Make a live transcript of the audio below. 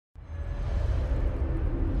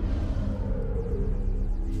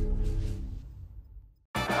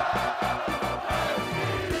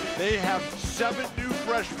They have 7 new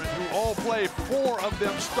freshmen who all play. 4 of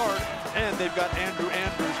them start, and they've got Andrew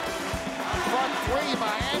Andrews. Front 3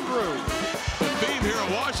 by Andrews. The theme here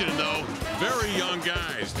in Washington, though, very young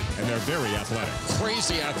guys. And they're very athletic.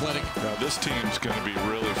 Crazy athletic. Now, this team's going to be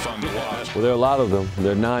really fun to watch. Well, there are a lot of them.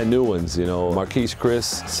 There are 9 new ones, you know. Marquise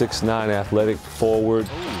Chris, 6'9", athletic forward.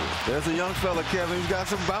 Ooh, there's a young fella, Kevin, who's got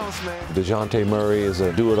some bounce, man. DeJounte Murray is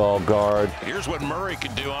a do-it-all guard. Here's what Murray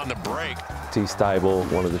can do on the break. T.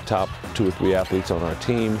 Stiebel, one of the top 2 or 3 athletes on our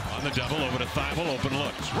team. On the double, over to Thibault, open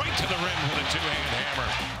looks. Right to the rim with a 2-hand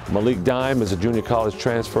hammer. Malik Dime is a junior college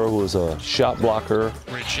transfer who is a shot blocker.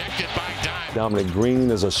 Rejected by Dime. Dominic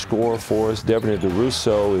Green is a scorer for us. Devanir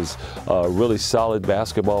DeRusso is a really solid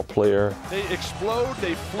basketball player. They explode,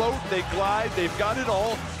 they float, they glide, they've got it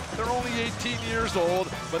all. They're only 18 years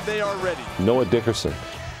old, but they are ready. Noah Dickerson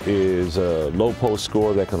is a low post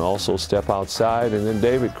scorer that can also step outside. And then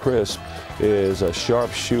David Crisp is a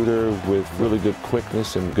sharp shooter with really good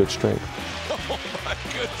quickness and good strength. Oh my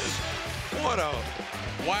goodness. What a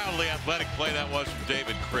wildly athletic play that was from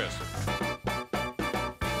David Crisp.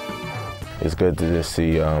 It's good to just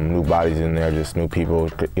see new bodies in there, just new people,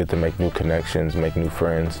 get to make new connections, make new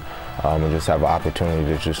friends, and just have an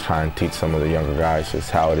opportunity to just try and teach some of the younger guys just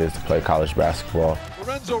how it is to play college basketball.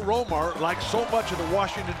 Lorenzo Romar, like so much of the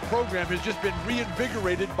Washington program, has just been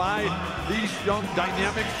reinvigorated by these young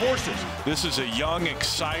dynamic forces. This is a young,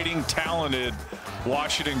 exciting, talented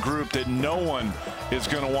Washington group that no one is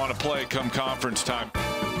going to want to play come conference time.